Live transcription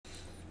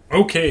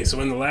Okay, so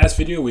in the last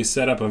video we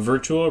set up a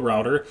virtual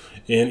router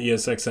in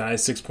ESXi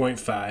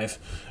 6.5,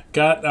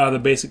 got the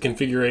basic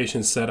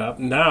configuration set up.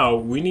 Now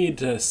we need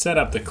to set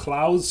up the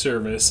cloud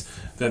service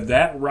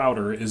that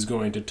router is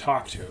going to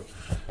talk to.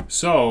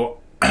 So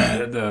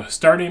the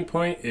starting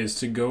point is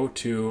to go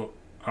to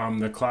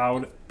the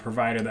cloud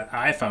provider that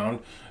I found.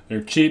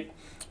 They're cheap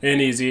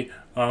and easy.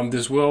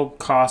 This will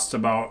cost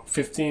about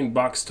 15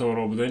 bucks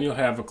total, but then you'll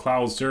have a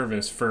cloud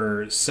service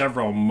for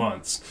several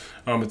months.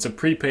 It's a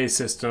prepay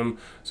system,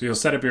 so you'll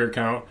set up your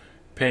account,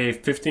 pay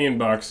 15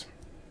 bucks,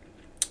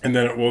 and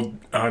then it will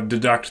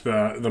deduct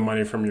the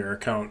money from your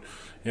account.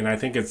 And I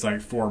think it's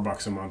like 4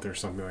 bucks a month or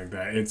something like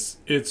that.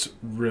 It's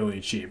really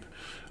cheap.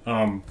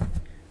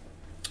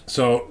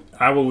 So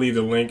I will leave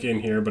the link in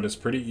here, but it's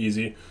pretty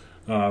easy.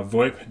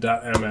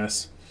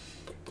 VoIP.ms.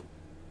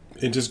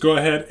 And just go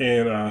ahead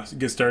and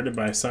get started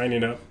by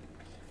signing up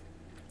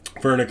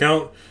for an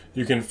account.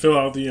 You can fill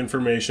out the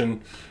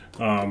information,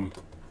 and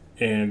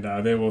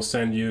they will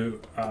send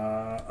you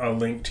a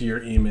link to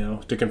your email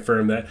to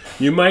confirm that.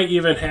 You might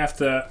even have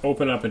to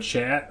open up a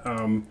chat.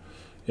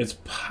 It's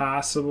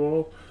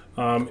possible.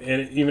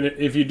 And even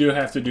if you do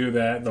have to do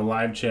that, the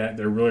live chat,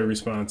 they're really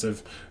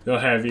responsive. They'll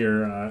have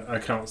your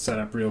account set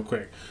up real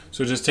quick.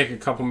 So just take a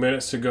couple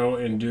minutes to go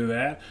and do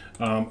that.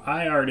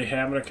 I already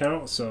have an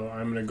account, so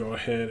I'm going to go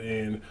ahead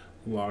and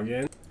log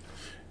in.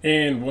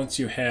 And once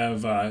you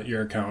have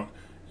your account,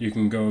 you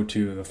can go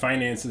to the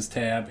Finances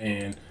tab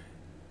and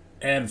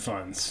add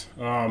funds.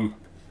 You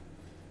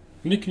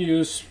can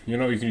use, you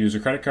can use a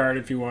credit card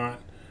if you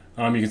want.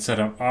 You can set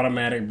up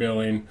automatic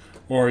billing,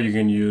 or you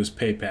can use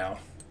PayPal.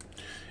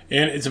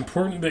 And it's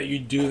important that you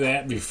do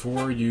that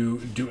before you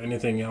do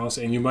anything else.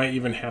 And you might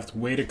even have to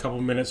wait a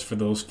couple minutes for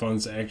those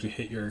funds to actually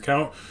hit your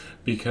account,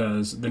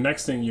 because the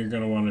next thing you're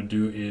going to want to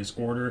do is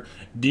order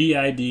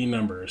DID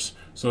numbers.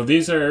 So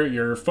these are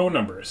your phone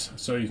numbers.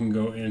 So you can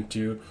go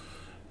into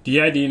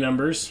DID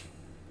numbers,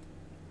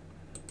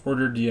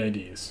 order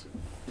DIDs.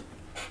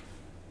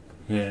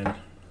 And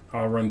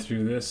I'll run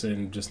through this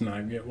and just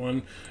not get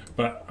one.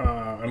 But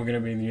I'm going to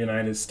be in the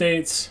United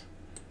States.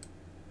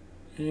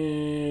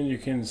 And you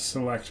can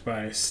select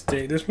by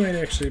state. This might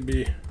actually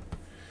be,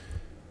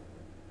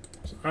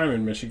 so I'm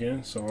in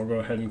Michigan, so I'll go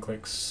ahead and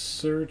click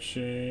search,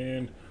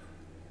 and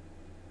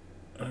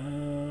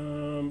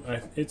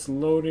it's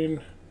loading.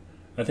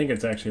 I think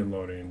it's actually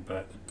loading,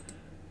 but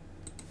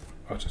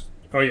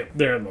oh yeah,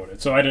 there it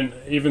loaded. So I didn't,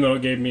 even though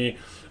it gave me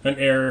an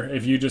error,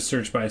 if you just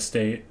search by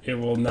state, it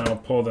will now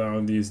pull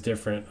down these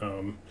different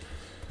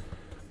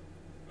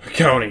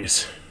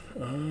counties.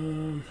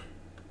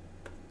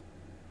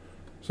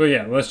 So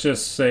yeah, let's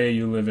just say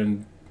you live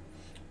in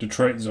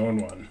Detroit Zone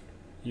 1.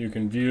 You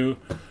can view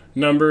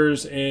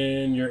numbers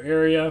in your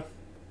area.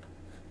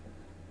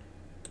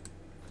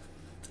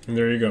 And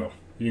there you go.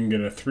 You can get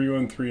a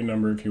 313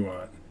 number if you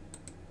want.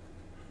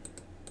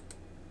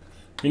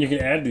 And you can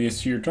add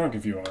these to your trunk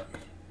if you want.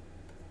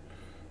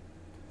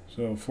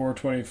 So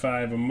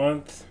 $4.25 a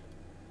month,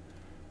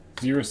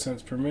 0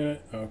 cents per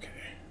minute. Okay.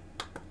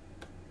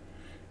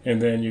 And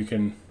then you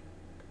can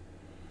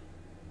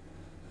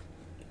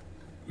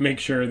make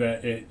sure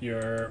that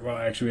well,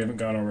 actually we haven't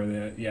gone over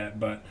that yet,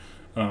 but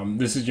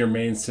this is your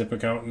main SIP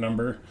account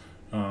number.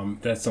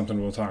 That's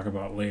something we'll talk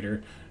about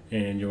later,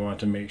 and you'll want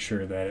to make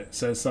sure that it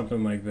says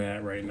something like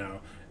that right now.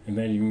 And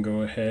then you can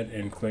go ahead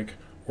and click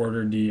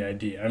order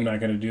DID. I'm not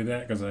going to do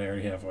that because I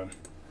already have one.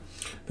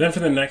 Then for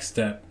the next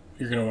step,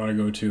 you're going to want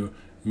to go to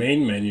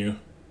main menu,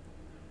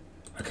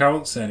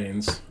 account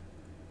settings,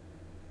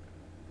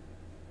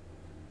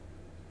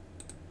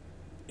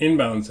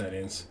 inbound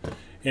settings,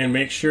 and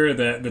make sure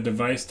that the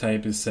device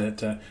type is set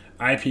to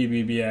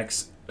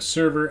IPBBX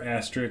server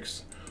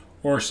asterisk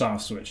or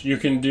soft switch. You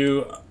can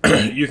do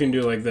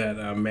like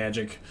that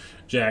magic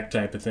jack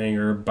type of thing,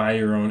 or buy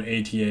your own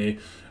ATA,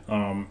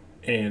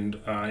 and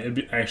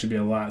it'd actually be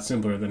a lot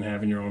simpler than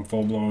having your own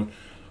full-blown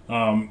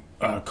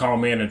call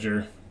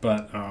manager.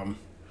 But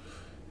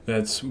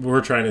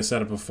we're trying to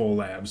set up a full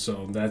lab,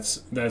 so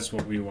that's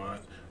what we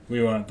want.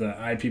 We want the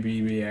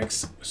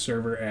IPBBX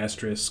server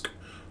asterisk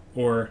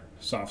or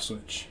soft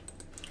switch.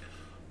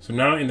 So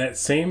now in that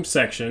same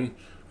section,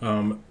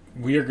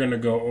 we are going to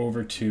go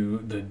over to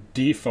the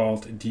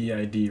default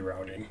DID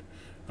routing.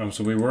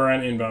 So we were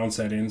on inbound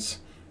settings.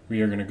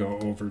 We are going to go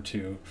over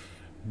to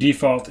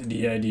default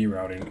DID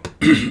routing.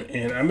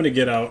 And I'm going to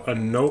get out a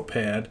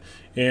notepad,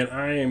 and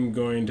I am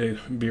going to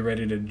be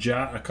ready to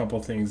jot a couple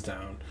things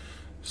down.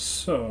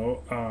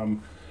 So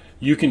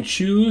you can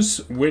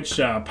choose which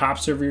POP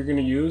server you're going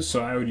to use.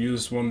 So I would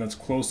use one that's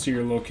close to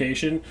your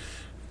location.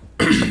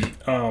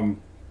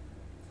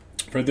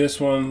 For this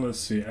one, let's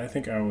see, I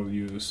think I will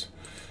use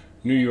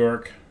New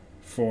York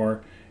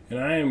 4, and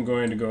I am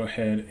going to go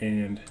ahead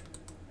and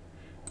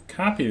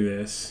copy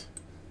this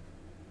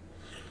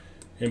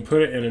and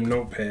put it in a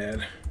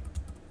notepad.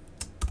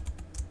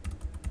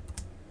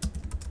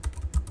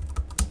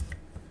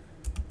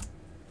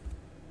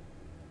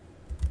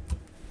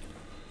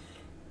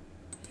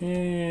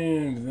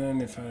 And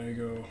then if I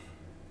go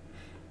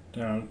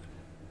down,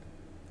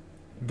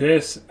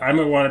 this, I'm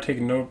going to want to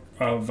take note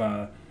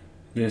of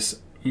this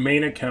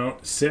main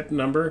account SIP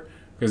number,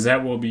 because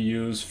that will be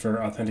used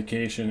for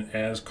authentication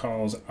as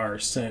calls are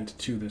sent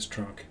to this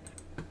trunk.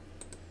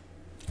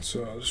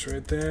 So I'll just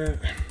write that.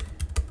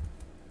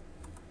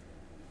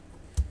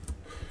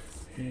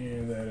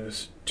 And that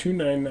is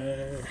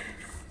 299.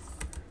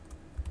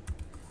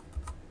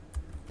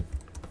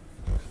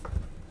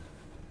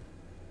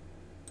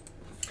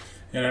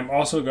 And I'm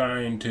also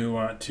going to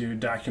want to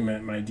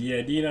document my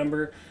DID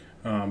number.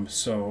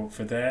 So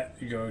for that,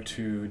 you go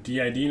to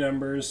DID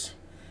numbers,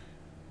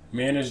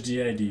 manage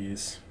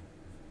DIDs.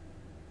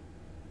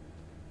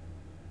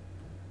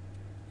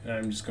 And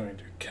I'm just going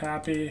to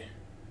copy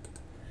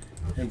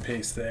and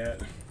paste that.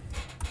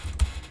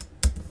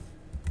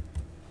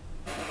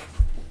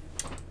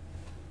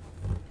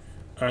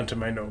 Onto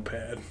my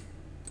notepad.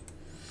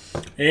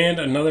 And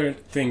another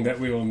thing that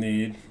we will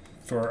need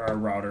for our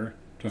router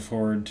to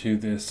forward to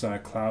this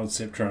cloud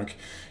SIP trunk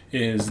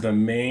is the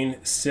main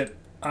SIP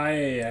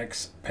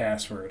IAX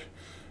password.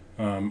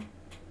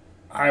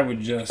 I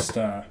would just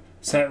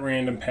set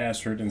random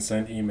password and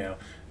send email.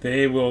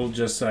 They will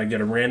just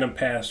get a random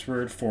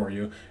password for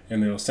you,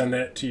 and they'll send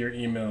that to your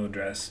email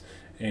address,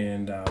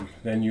 and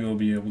then you will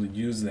be able to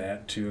use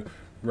that to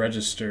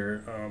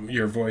register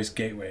your voice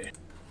gateway.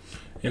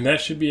 And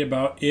that should be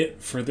about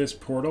it for this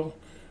portal.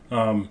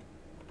 So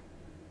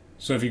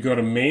if you go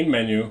to main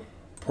menu,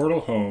 portal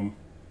home,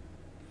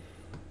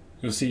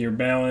 you'll see your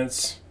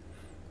balance,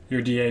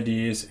 your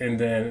DIDs, and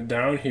then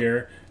down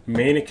here,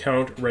 main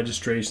account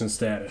registration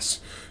status.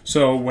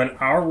 So when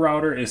our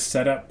router is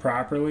set up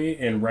properly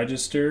and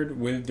registered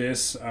with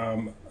this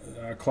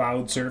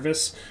cloud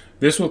service,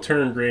 this will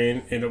turn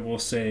green and it will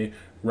say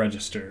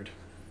registered.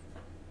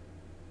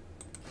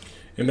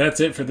 And that's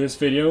it for this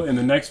video. In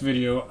the next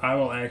video, I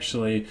will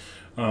actually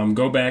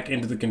go back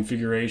into the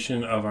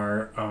configuration of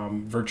our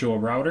virtual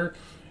router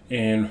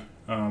and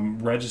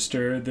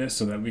register this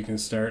so that we can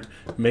start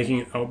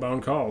making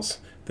outbound calls.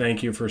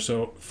 Thank you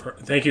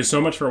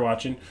so much for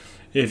watching.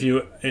 If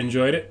you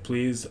enjoyed it,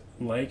 please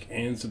like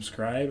and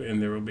subscribe,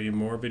 and there will be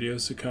more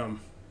videos to come.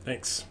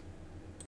 Thanks.